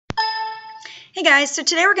Hey guys, so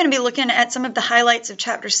today we're going to be looking at some of the highlights of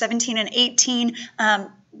chapters 17 and 18,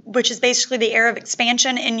 which is basically the era of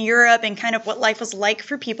expansion in Europe and kind of what life was like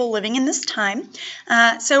for people living in this time.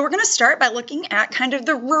 So we're going to start by looking at kind of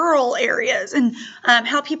the rural areas and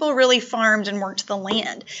how people really farmed and worked the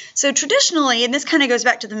land. So traditionally, and this kind of goes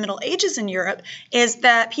back to the Middle Ages in Europe, is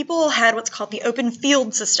that people had what's called the open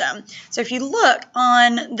field system. So if you look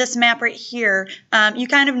on this map right here, you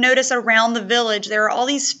kind of notice around the village there are all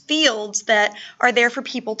these fields that are there for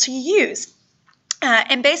people to use.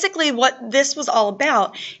 And basically what this was all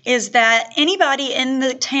about is that anybody in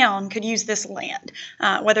the town could use this land,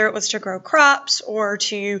 whether it was to grow crops or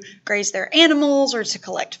to graze their animals or to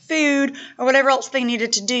collect food or whatever else they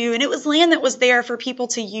needed to do. And it was land that was there for people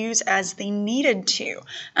to use as they needed to.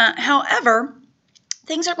 However,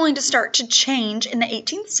 things are going to start to change in the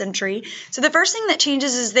 18th century. So the first thing that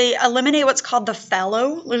changes is they eliminate what's called the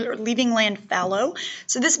fallow, or leaving land fallow.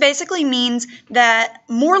 So this basically means that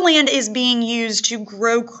more land is being used to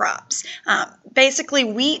grow crops. Basically,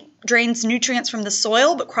 wheat drains nutrients from the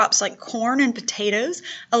soil, but crops like corn and potatoes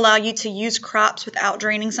allow you to use crops without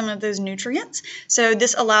draining some of those nutrients. So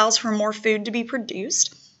this allows for more food to be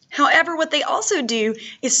produced. However, what they also do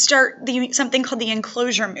is start something called the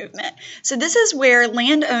enclosure movement. So this is where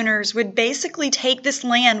landowners would basically take this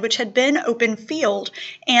land, which had been open field,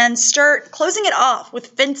 and start closing it off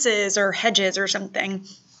with fences or hedges or something.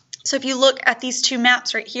 So if you look at these two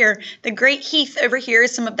maps right here, the Great Heath over here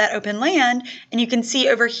is some of that open land, and you can see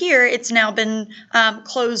over here it's now been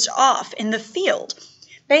closed off in the field.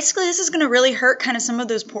 Basically, this is going to really hurt kind of some of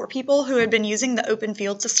those poor people who had been using the open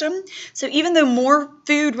field system. So even though more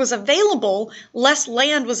food was available, less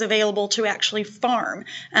land was available to actually farm.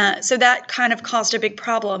 So that kind of caused a big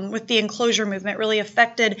problem with the enclosure movement, really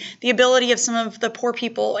affected the ability of some of the poor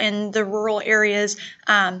people in the rural areas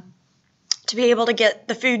to be able to get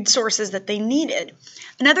the food sources that they needed.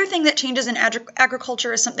 Another thing that changes in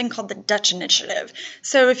agriculture is something called the Dutch Initiative.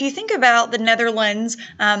 So if you think about the Netherlands,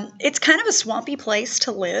 it's kind of a swampy place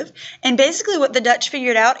to live. And basically what the Dutch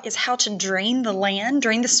figured out is how to drain the land,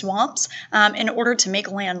 drain the swamps, in order to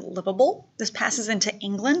make land livable. This passes into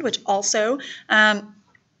England, which also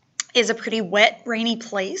is a pretty wet, rainy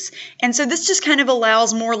place. And so this just kind of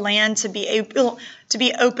allows more land to be able to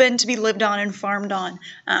be open, to be lived on and farmed on.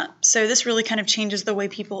 So this really kind of changes the way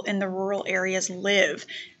people in the rural areas live.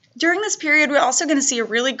 During this period, we're also going to see a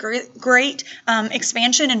really great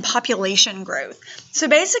expansion in population growth. So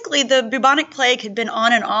basically, the bubonic plague had been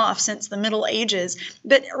on and off since the Middle Ages,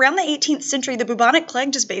 but around the 18th century, the bubonic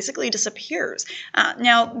plague just basically disappears.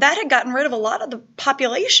 Now, that had gotten rid of a lot of the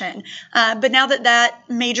population, but now that that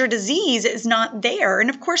major disease is not there, and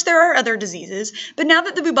of course there are other diseases, but now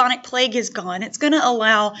that the bubonic plague is gone, it's going to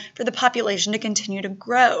allow for the population to continue to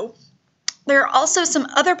grow. There are also some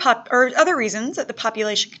other reasons that the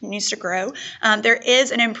population continues to grow. There is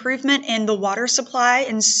an improvement in the water supply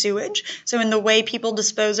and sewage. So in the way people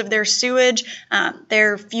dispose of their sewage,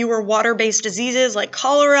 there are fewer water-based diseases like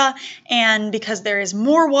cholera. And because there is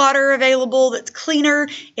more water available that's cleaner,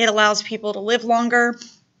 it allows people to live longer.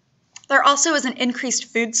 There also is an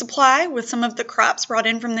increased food supply with some of the crops brought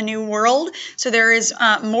in from the New World. So there is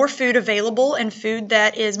more food available and food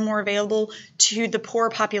that is more available to the poor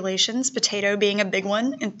populations, potato being a big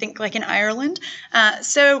one, and think like in Ireland.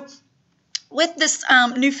 So with this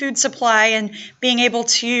new food supply and being able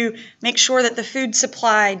to make sure that the food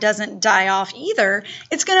supply doesn't die off either,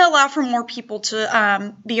 it's going to allow for more people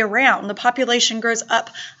to be around. The population grows up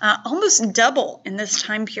almost double in this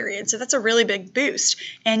time period, so that's a really big boost.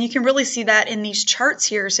 And you can really see that in these charts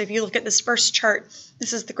here. So if you look at this first chart,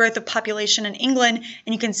 this is the growth of population in England,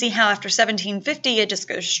 and you can see how after 1750 it just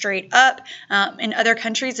goes straight up. In other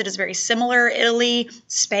countries it is very similar, Italy,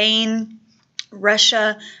 Spain,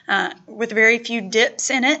 Russia, with very few dips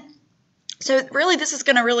in it. So really this is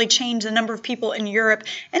going to really change the number of people in Europe,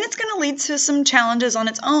 and it's going to lead to some challenges on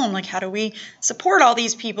its own, like how do we support all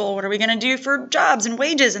these people? What are we going to do for jobs and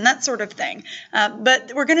wages and that sort of thing?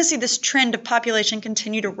 But we're going to see this trend of population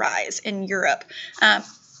continue to rise in Europe.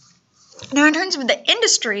 Now in terms of the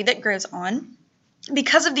industry that grows on,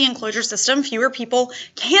 because of the enclosure system, fewer people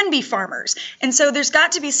can be farmers. And so there's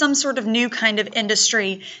got to be some sort of new kind of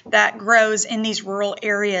industry that grows in these rural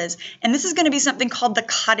areas. And this is going to be something called the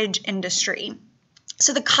cottage industry.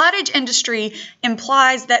 So the cottage industry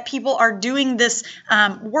implies that people are doing this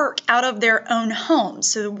work out of their own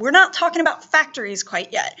homes. So we're not talking about factories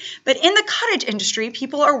quite yet. But in the cottage industry,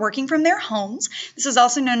 people are working from their homes. This is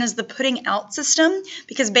also known as the putting out system,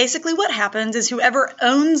 because basically what happens is whoever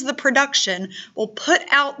owns the production will put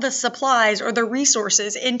out the supplies or the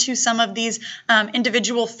resources into some of these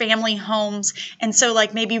individual family homes. And so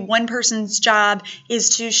like maybe one person's job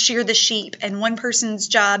is to shear the sheep, and one person's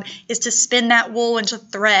job is to spin that wool into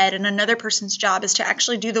thread, and another person's job is to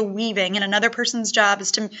actually do the weaving, and another person's job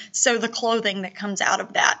is to sew the clothing that comes out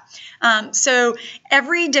of that. So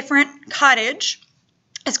every different cottage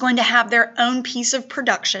is going to have their own piece of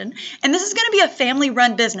production, and this is going to be a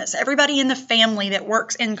family-run business. Everybody in the family that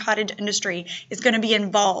works in cottage industry is going to be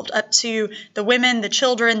involved, up to the women, the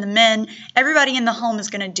children, the men. Everybody in the home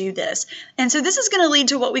is going to do this. And so this is going to lead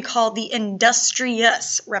to what we call the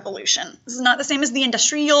industrious revolution. This is not the same as the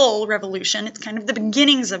industrial revolution. It's kind of the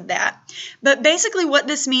beginnings of that. But basically what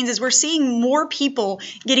this means is we're seeing more people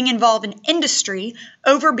getting involved in industry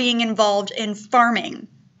over being involved in farming.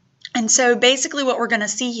 And so basically what we're going to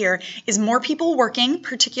see here is more people working,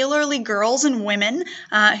 particularly girls and women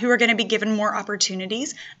who are going to be given more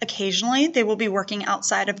opportunities. Occasionally, they will be working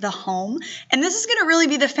outside of the home. And this is going to really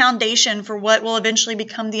be the foundation for what will eventually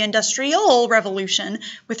become the Industrial Revolution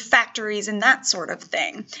with factories and that sort of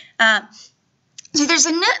thing. So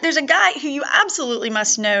there's a guy who you absolutely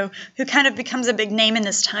must know who kind of becomes a big name in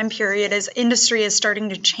this time period as industry is starting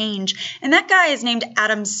to change, and that guy is named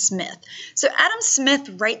Adam Smith. So Adam Smith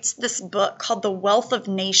writes this book called The Wealth of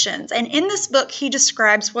Nations, and in this book he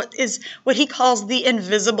describes what he calls the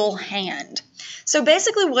invisible hand. So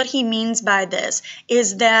basically what he means by this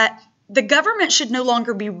is that the government should no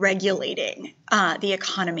longer be regulating the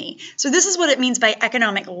economy. So this is what it means by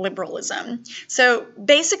economic liberalism. So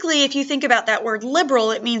basically, if you think about that word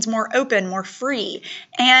liberal, it means more open, more free.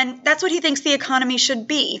 And that's what he thinks the economy should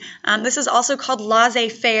be. This is also called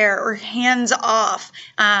laissez-faire or hands-off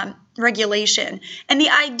regulation. And the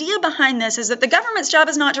idea behind this is that the government's job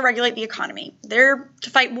is not to regulate the economy. They're to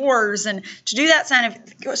fight wars and to do that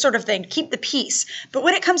sort of thing, to keep the peace. But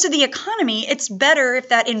when it comes to the economy, it's better if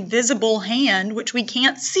that invisible hand, which we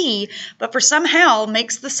can't see, but for somehow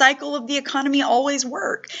makes the cycle of the economy always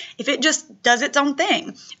work, if it just does its own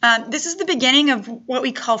thing. This is the beginning of what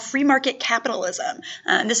we call free market capitalism.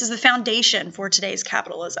 This is the foundation for today's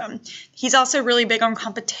capitalism. He's also really big on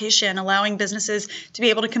competition, allowing businesses to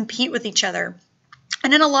be able to compete with each other.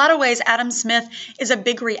 And in a lot of ways, Adam Smith is a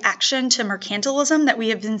big reaction to mercantilism that we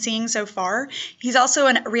have been seeing so far. He's also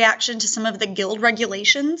a reaction to some of the guild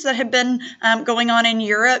regulations that have been going on in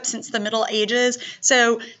Europe since the Middle Ages.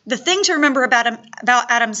 So the thing to remember about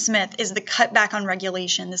Adam Smith is the cutback on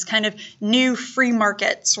regulation, this kind of new free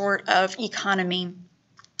market sort of economy.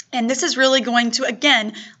 And this is really going to,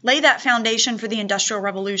 again, lay that foundation for the Industrial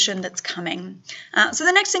Revolution that's coming. So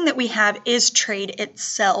the next thing that we have is trade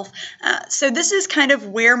itself. So this is kind of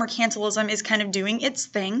where mercantilism is kind of doing its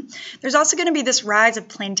thing. There's also going to be this rise of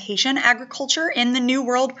plantation agriculture in the New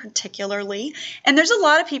World particularly. And there's a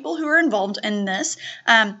lot of people who are involved in this.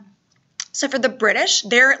 So for the British,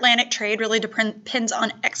 their Atlantic trade really depends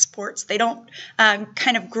on exports. They don't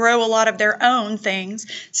kind of grow a lot of their own things,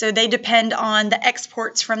 so they depend on the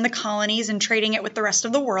exports from the colonies and trading it with the rest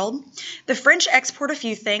of the world. The French export a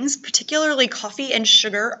few things, particularly coffee and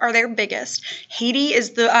sugar are their biggest. Haiti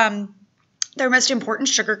is their most important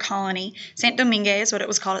sugar colony. Saint-Domingue is what it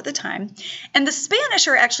was called at the time. And the Spanish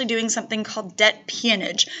are actually doing something called debt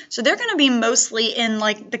peonage. So they're going to be mostly in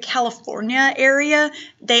like the California area.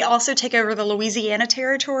 They also take over the Louisiana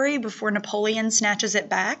territory before Napoleon snatches it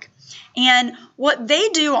back. And what they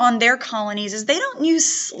do on their colonies is they don't use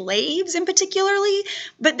slaves in particularly,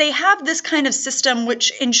 but they have this kind of system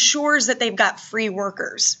which ensures that they've got free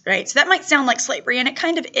workers, right? So that might sound like slavery, and it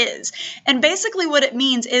kind of is. And basically what it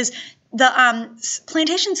means is the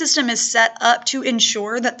plantation system is set up to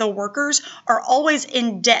ensure that the workers are always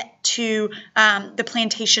in debt to the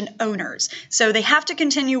plantation owners. So they have to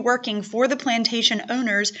continue working for the plantation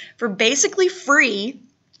owners for basically free,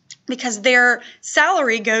 because their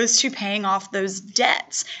salary goes to paying off those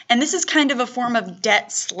debts. And this is kind of a form of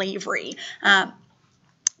debt slavery.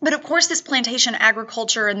 But of course, this plantation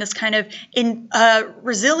agriculture and this kind of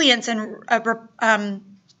resilience and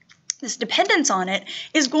this dependence on it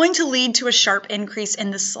is going to lead to a sharp increase in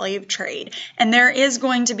the slave trade. And there is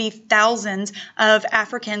going to be thousands of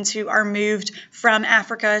Africans who are moved from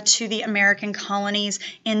Africa to the American colonies.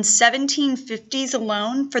 In 1750s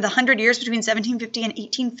alone, for the 100 years between 1750 and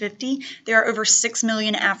 1850, there are over 6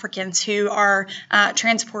 million Africans who are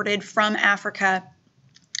transported from Africa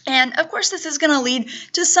And of course, this is going to lead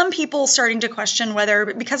to some people starting to question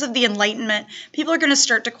whether, because of the Enlightenment, people are going to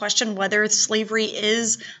start to question whether slavery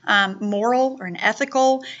is moral or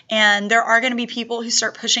unethical. And there are going to be people who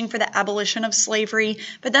start pushing for the abolition of slavery,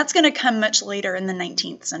 but that's going to come much later in the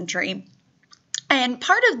 19th century. And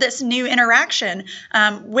part of this new interaction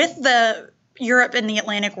with the Europe and the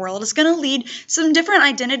Atlantic world is going to lead some different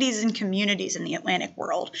identities and communities in the Atlantic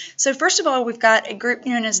world. So first of all, we've got a group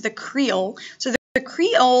known as the Creole. So the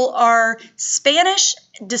Creole are Spanish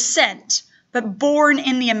descent, but born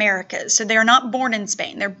in the Americas. So they are not born in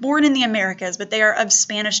Spain. They're born in the Americas, but they are of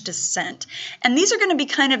Spanish descent. And these are going to be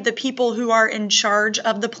kind of the people who are in charge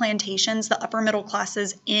of the plantations, the upper middle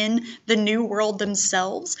classes in the New World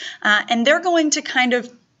themselves. And they're going to kind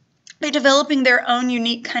of be developing their own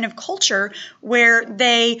unique kind of culture where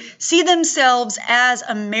they see themselves as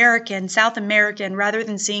American, South American, rather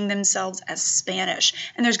than seeing themselves as Spanish.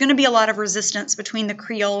 And there's going to be a lot of resistance between the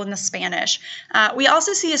Creole and the Spanish. We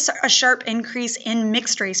also see a sharp increase in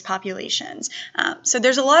mixed race populations. So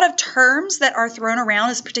there's a lot of terms that are thrown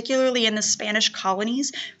around, particularly in the Spanish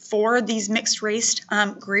colonies, for these mixed race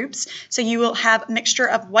groups. So you will have a mixture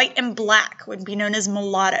of white and black, would be known as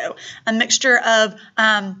mulatto, a mixture of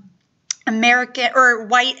American or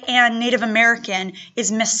white and Native American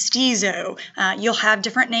is mestizo. You'll have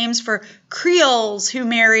different names for Creoles who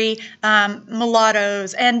marry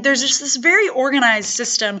mulattoes. And there's just this very organized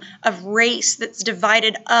system of race that's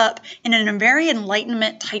divided up in a very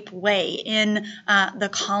Enlightenment type way in the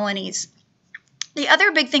colonies. The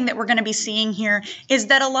other big thing that we're going to be seeing here is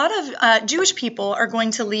that a lot of Jewish people are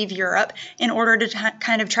going to leave Europe in order to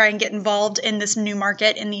kind of try and get involved in this new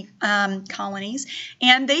market in the colonies.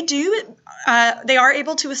 And they are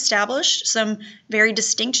able to establish some very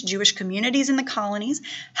distinct Jewish communities in the colonies.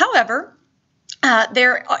 However,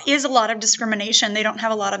 there is a lot of discrimination. They don't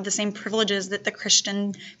have a lot of the same privileges that the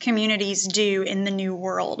Christian communities do in the New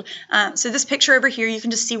World. So this picture over here, you can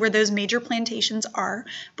just see where those major plantations are.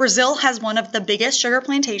 Brazil has one of the biggest sugar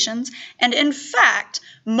plantations. And in fact,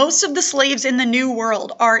 most of the slaves in the New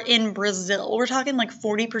World are in Brazil. We're talking like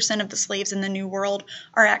 40% of the slaves in the New World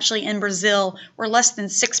are actually in Brazil, where less than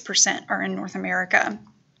 6% are in North America.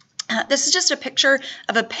 This is just a picture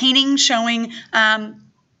of a painting showing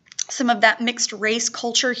some of that mixed race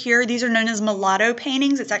culture here. These are known as mulatto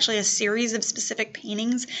paintings. It's actually a series of specific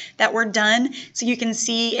paintings that were done. So you can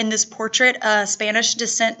see in this portrait a Spanish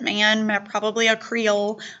descent man, probably a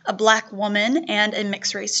Creole, a black woman, and a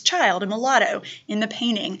mixed race child, a mulatto, in the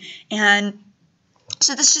painting. And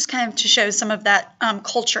so this just kind of to show some of that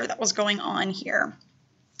culture that was going on here.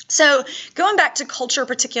 So going back to culture,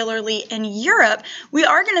 particularly in Europe, we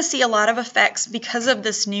are going to see a lot of effects because of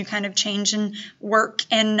this new kind of change in work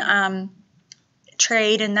and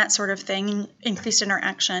trade and that sort of thing, increased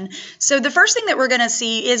interaction. So the first thing that we're going to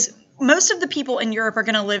see is most of the people in Europe are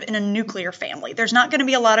going to live in a nuclear family. There's not going to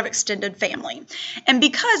be a lot of extended family. And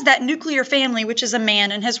because that nuclear family, which is a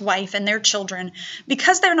man and his wife and their children,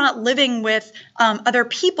 because they're not living with other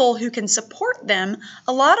people who can support them,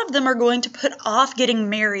 a lot of them are going to put off getting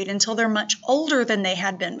married until they're much older than they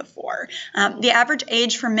had been before. The average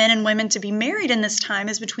age for men and women to be married in this time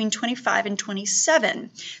is between 25 and 27.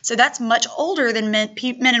 So that's much older than men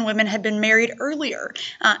and women had been married earlier.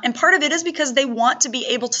 And part of it is because they want to be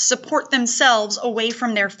able to support themselves away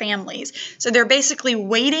from their families. So they're basically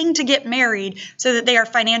waiting to get married so that they are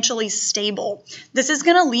financially stable. This is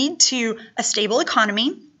going to lead to a stable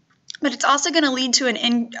economy, but it's also going to lead to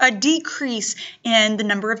a decrease in the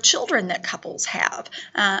number of children that couples have.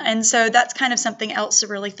 And so that's kind of something else to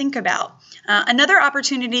really think about. Another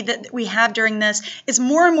opportunity that we have during this is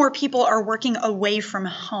more and more people are working away from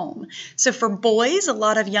home. So for boys, a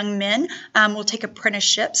lot of young men will take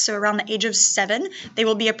apprenticeships. So around the age of 7, they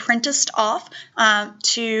will be apprenticed off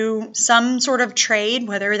to some sort of trade,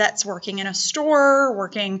 whether that's working in a store,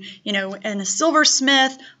 working, in a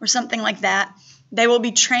silversmith or something like that. They will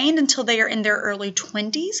be trained until they are in their early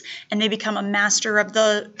 20s and they become a master of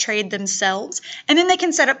the trade themselves. And then they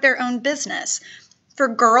can set up their own business. For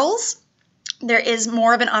girls, there is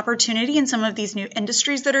more of an opportunity in some of these new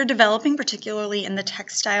industries that are developing, particularly in the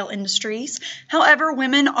textile industries. However,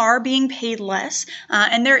 women are being paid less,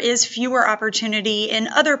 and there is fewer opportunity in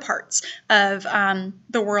other parts of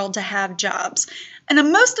the world to have jobs.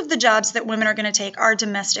 And most of the jobs that women are going to take are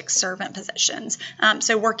domestic servant positions.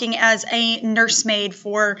 So working as a nursemaid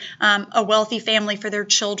for a wealthy family for their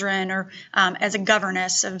children, or as a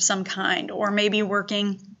governess of some kind, or maybe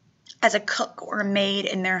working as a cook or a maid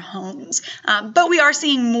in their homes. But we are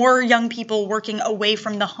seeing more young people working away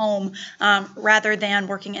from the home rather than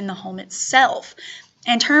working in the home itself.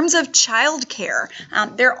 In terms of childcare,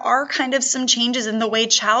 there are kind of some changes in the way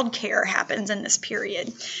childcare happens in this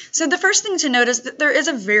period. So the first thing to note is that there is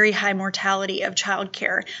a very high mortality of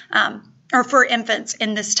childcare or for infants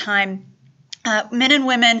in this time. Men and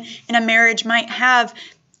women in a marriage might have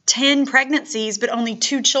 10 pregnancies, but only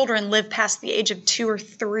 2 children live past the age of 2 or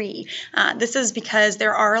 3. This is because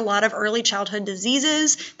there are a lot of early childhood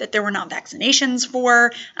diseases that there were not vaccinations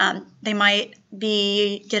for. They might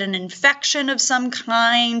get an infection of some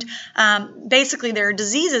kind. Basically, there are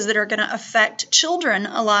diseases that are going to affect children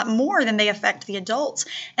a lot more than they affect the adults.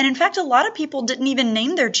 And in fact, a lot of people didn't even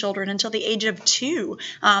name their children until the age of 2,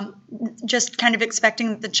 just kind of expecting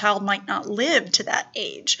that the child might not live to that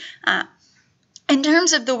age. In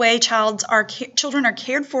terms of the way children are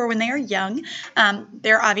cared for when they are young,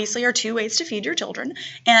 there obviously are 2 ways to feed your children,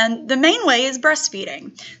 and the main way is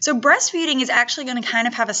breastfeeding. So breastfeeding is actually going to kind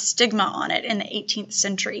of have a stigma on it in the 18th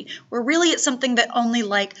century, where really it's something that only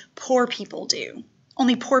poor people do.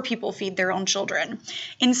 Only poor people feed their own children.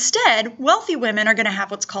 Instead, wealthy women are going to have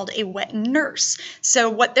what's called a wet nurse. So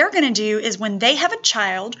what they're going to do is when they have a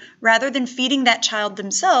child, rather than feeding that child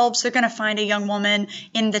themselves, they're going to find a young woman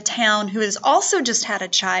in the town who has also just had a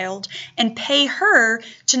child and pay her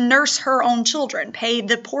to nurse her own children, pay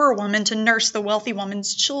the poor woman to nurse the wealthy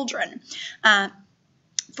woman's children.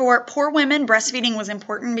 For poor women, breastfeeding was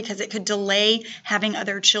important because it could delay having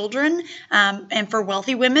other children. And for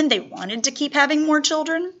wealthy women, they wanted to keep having more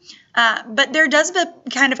children. But there does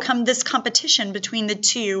kind of come this competition between the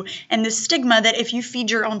two and this stigma that if you feed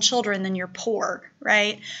your own children, then you're poor,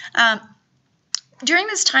 right? During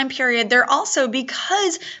this time period, there also,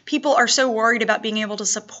 because people are so worried about being able to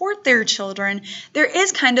support their children, there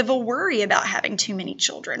is kind of a worry about having too many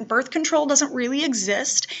children. Birth control doesn't really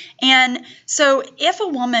exist. And so if a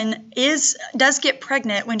woman does get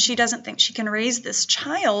pregnant when she doesn't think she can raise this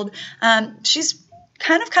child, she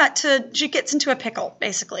gets into a pickle,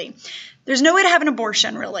 basically. There's no way to have an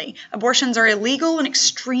abortion, really. Abortions are illegal and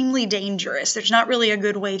extremely dangerous. There's not really a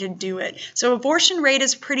good way to do it. So abortion rate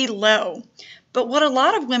is pretty low. But what a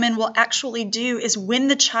lot of women will actually do is when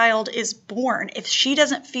the child is born, if she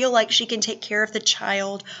doesn't feel like she can take care of the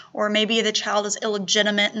child, or maybe the child is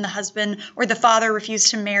illegitimate and the husband or the father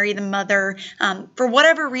refused to marry the mother, for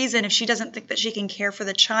whatever reason, if she doesn't think that she can care for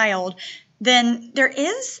the child, then there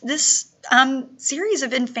is this series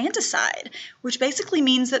of infanticide, which basically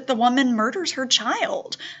means that the woman murders her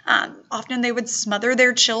child. Often they would smother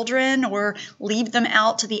their children or leave them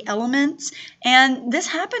out to the elements, and this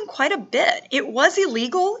happened quite a bit. It was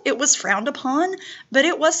illegal, it was frowned upon, but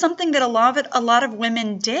it was something that a lot of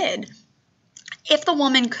women did. If the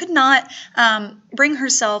woman could not bring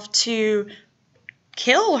herself to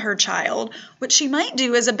kill her child, what she might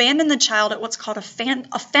do is abandon the child at what's called a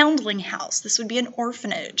foundling house. This would be an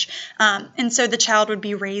orphanage. And so the child would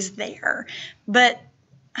be raised there. But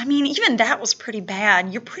I mean, even that was pretty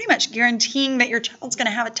bad. You're pretty much guaranteeing that your child's going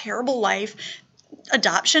to have a terrible life.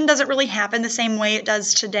 Adoption doesn't really happen the same way it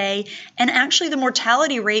does today. And actually the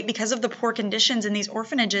mortality rate, because of the poor conditions in these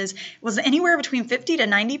orphanages, was anywhere between 50 to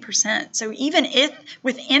 90%. So even if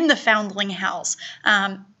within the foundling house,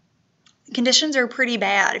 conditions are pretty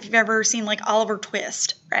bad. If you've ever seen Oliver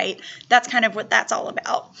Twist, right? That's kind of what that's all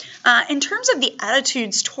about. In terms of the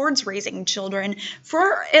attitudes towards raising children,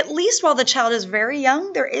 for at least while the child is very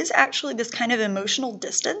young, there is actually this kind of emotional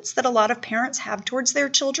distance that a lot of parents have towards their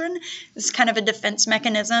children. This is kind of a defense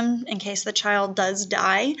mechanism in case the child does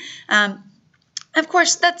die. Of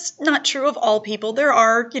course, that's not true of all people. There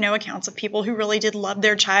are, accounts of people who really did love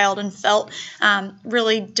their child and felt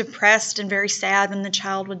really depressed and very sad when the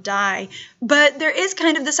child would die. But there is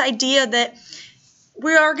kind of this idea that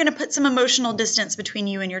we are going to put some emotional distance between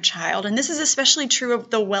you and your child. And this is especially true of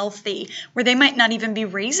the wealthy, where they might not even be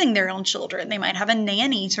raising their own children. They might have a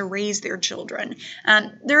nanny to raise their children.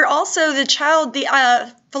 There are also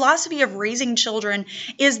the philosophy of raising children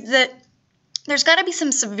is that there's got to be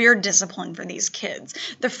some severe discipline for these kids.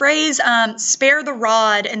 The phrase, spare the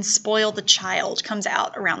rod and spoil the child, comes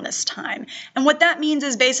out around this time. And what that means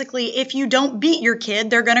is basically if you don't beat your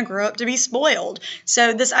kid, they're going to grow up to be spoiled.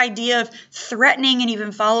 So this idea of threatening and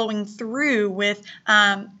even following through with,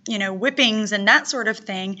 whippings and that sort of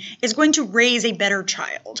thing is going to raise a better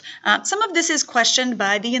child. Some of this is questioned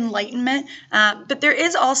by the Enlightenment, but there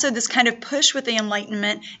is also this kind of push with the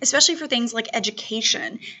Enlightenment, especially for things like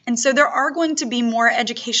education. And so there are going to be more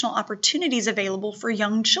educational opportunities available for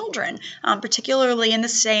young children, particularly in the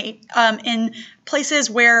state, in places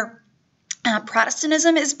where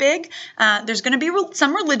Protestantism is big. There's going to be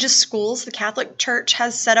some religious schools. The Catholic Church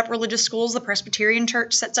has set up religious schools. The Presbyterian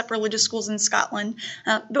Church sets up religious schools in Scotland.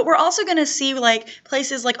 But we're also going to see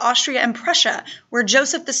places like Austria and Prussia, where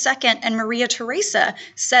Joseph II and Maria Theresa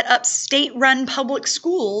set up state-run public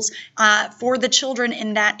schools for the children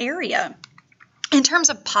in that area. In terms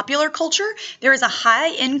of popular culture, there is a high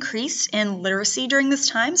increase in literacy during this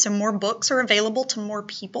time, so more books are available to more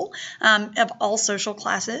people of all social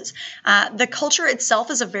classes. The culture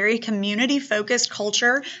itself is a very community-focused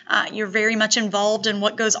culture. You're very much involved in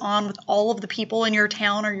what goes on with all of the people in your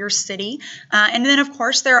town or your city. And then, of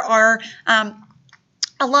course, there are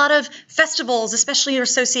a lot of festivals, especially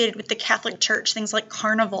associated with the Catholic Church, things like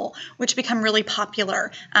Carnival, which become really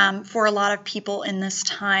popular for a lot of people in this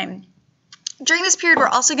time. During this period, we're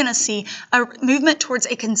also going to see a movement towards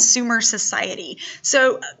a consumer society.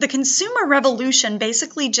 So the consumer revolution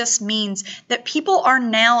basically just means that people are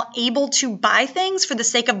now able to buy things for the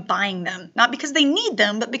sake of buying them, not because they need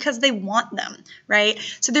them, but because they want them, right?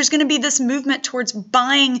 So there's going to be this movement towards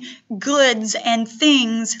buying goods and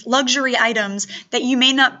things, luxury items that you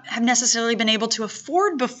may not have necessarily been able to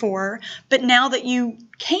afford before, but now that you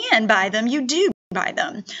can buy them, you do buy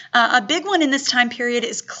them. A big one in this time period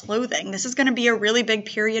is clothing. This is going to be a really big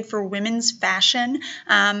period for women's fashion,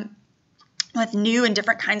 with new and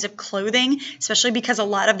different kinds of clothing, especially because a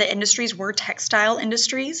lot of the industries were textile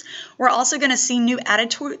industries. We're also going to see new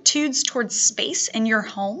attitudes towards space in your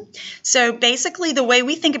home. So basically the way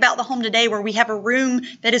we think about the home today, where we have a room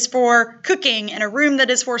that is for cooking and a room that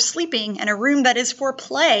is for sleeping and a room that is for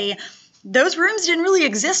play, those rooms didn't really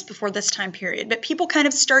exist before this time period, but people kind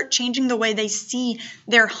of start changing the way they see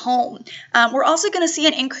their home. We're also going to see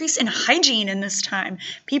an increase in hygiene in this time.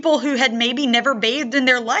 People who had maybe never bathed in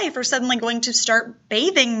their life are suddenly going to start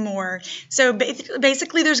bathing more. So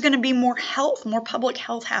basically there's going to be more health, more public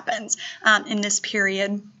health happens in this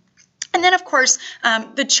period. And then, of course,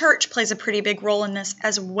 the church plays a pretty big role in this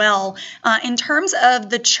as well. In terms of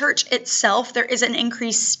the church itself, there is an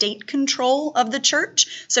increased state control of the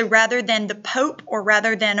church. So rather than the Pope or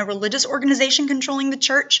rather than a religious organization controlling the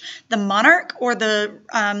church, the monarch or the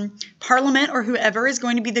parliament or whoever is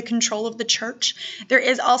going to be the control of the church. There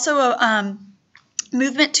is also a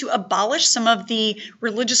movement to abolish some of the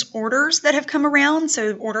religious orders that have come around.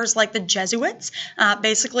 So orders like the Jesuits.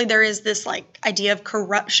 Basically, there is this idea of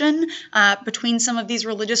corruption between some of these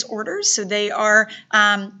religious orders. So they are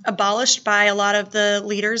abolished by a lot of the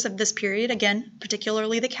leaders of this period, again,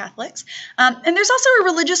 particularly the Catholics. And there's also a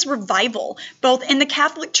religious revival, both in the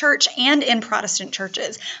Catholic Church and in Protestant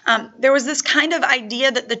churches. There was this kind of idea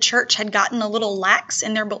that the church had gotten a little lax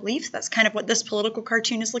in their beliefs. That's kind of what this political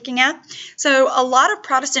cartoon is looking at. So a lot of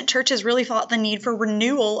Protestant churches really felt the need for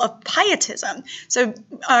renewal of pietism. So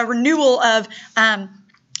renewal of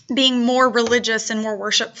being more religious and more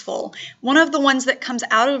worshipful. One of the ones that comes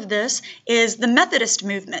out of this is the Methodist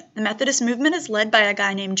movement. The Methodist movement is led by a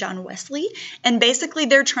guy named John Wesley, and basically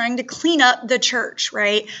they're trying to clean up the church,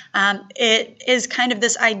 right? It is kind of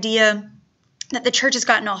this idea that the church has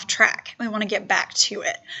gotten off track. We want to get back to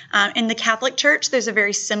it. In the Catholic Church, there's a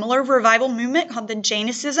very similar revival movement called the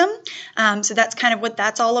Jansenism. So that's kind of what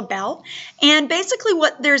that's all about. And basically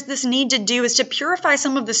what there's this need to do is to purify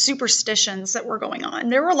some of the superstitions that were going on.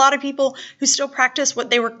 There were a lot of people who still practiced what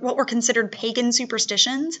were considered pagan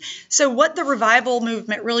superstitions. So what the revival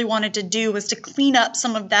movement really wanted to do was to clean up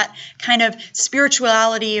some of that kind of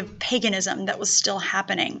spirituality of paganism that was still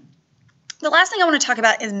happening. The last thing I want to talk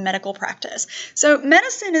about is medical practice. So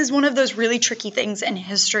medicine is one of those really tricky things in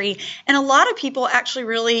history, and a lot of people actually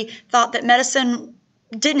really thought that medicine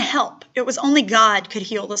didn't help. It was only God could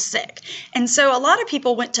heal the sick. And so a lot of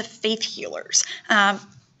people went to faith healers.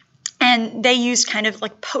 And they used kind of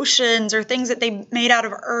like potions or things that they made out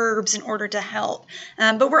of herbs in order to help.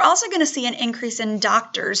 But we're also going to see an increase in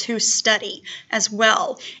doctors who study as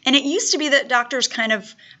well. And it used to be that doctors kind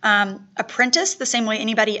of apprentice the same way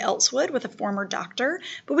anybody else would with a former doctor.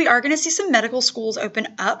 But we are going to see some medical schools open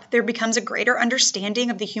up. There becomes a greater understanding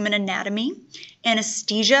of the human anatomy.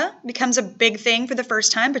 Anesthesia becomes a big thing for the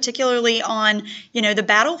first time, particularly on, the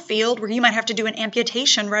battlefield, where you might have to do an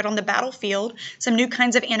amputation right on the battlefield. Some new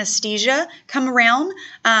kinds of anesthesia come around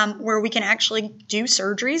where we can actually do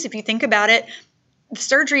surgeries. If you think about it, the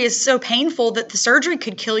surgery is so painful that the surgery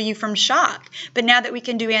could kill you from shock. But now that we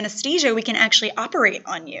can do anesthesia, we can actually operate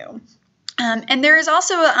on you. And there is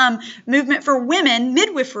also a movement for women,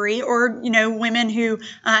 midwifery, or, women who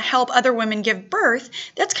help other women give birth.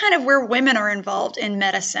 That's kind of where women are involved in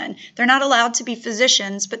medicine. They're not allowed to be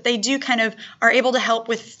physicians, but they do kind of are able to help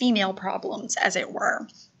with female problems, as it were.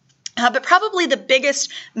 But probably the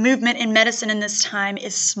biggest movement in medicine in this time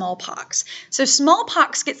is smallpox. So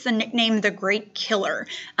smallpox gets the nickname the Great Killer.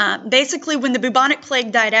 Basically, when the bubonic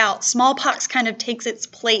plague died out, smallpox kind of takes its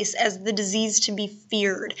place as the disease to be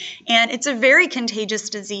feared. And it's a very contagious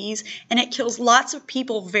disease, and it kills lots of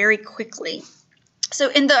people very quickly. So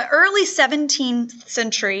in the early 17th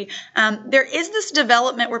century, there is this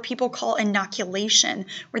development where people call inoculation,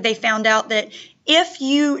 where they found out that if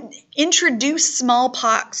you introduce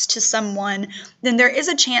smallpox to someone, then there is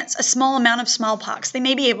a chance, a small amount of smallpox, they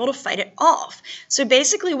may be able to fight it off. So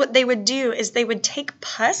basically what they would do is they would take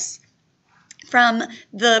pus from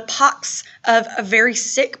the pox of a very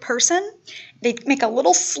sick person. They make a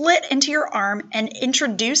little slit into your arm and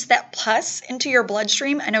introduce that pus into your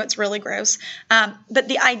bloodstream. I know it's really gross, but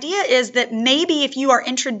the idea is that maybe if you are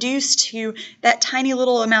introduced to that tiny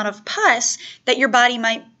little amount of pus, that your body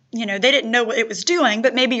might, they didn't know what it was doing,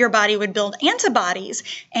 but maybe your body would build antibodies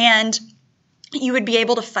and you would be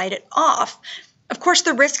able to fight it off. Of course,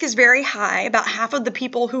 the risk is very high. About half of the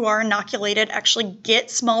people who are inoculated actually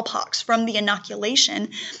get smallpox from the inoculation,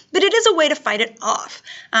 but it is a way to fight it off.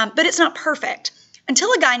 But it's not perfect.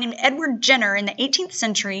 Until a guy named Edward Jenner in the 18th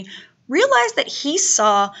century realized that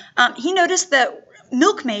he noticed that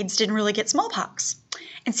milkmaids didn't really get smallpox.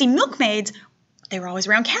 And see, milkmaids, they were always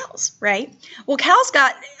around cows, right? Well, cows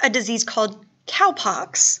got a disease called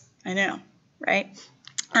cowpox. I know, right?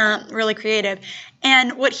 Really creative.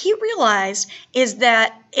 And what he realized is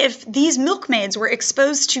that if these milkmaids were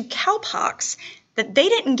exposed to cowpox, that they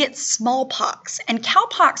didn't get smallpox. And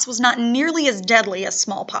cowpox was not nearly as deadly as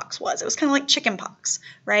smallpox was. It was kind of like chickenpox,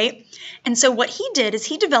 right? And so what he did is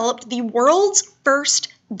he developed the world's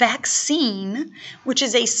first vaccine, which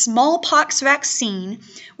is a smallpox vaccine,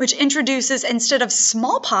 which introduces, instead of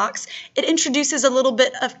smallpox, it introduces a little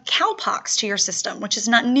bit of cowpox to your system, which is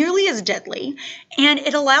not nearly as deadly, and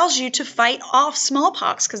it allows you to fight off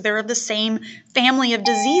smallpox because they're of the same family of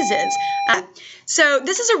diseases. So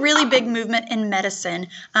this is a really big movement in medicine.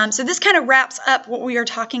 So this kind of wraps up what we are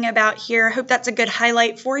talking about here. I hope that's a good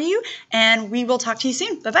highlight for you, and we will talk to you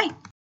soon. Bye-bye.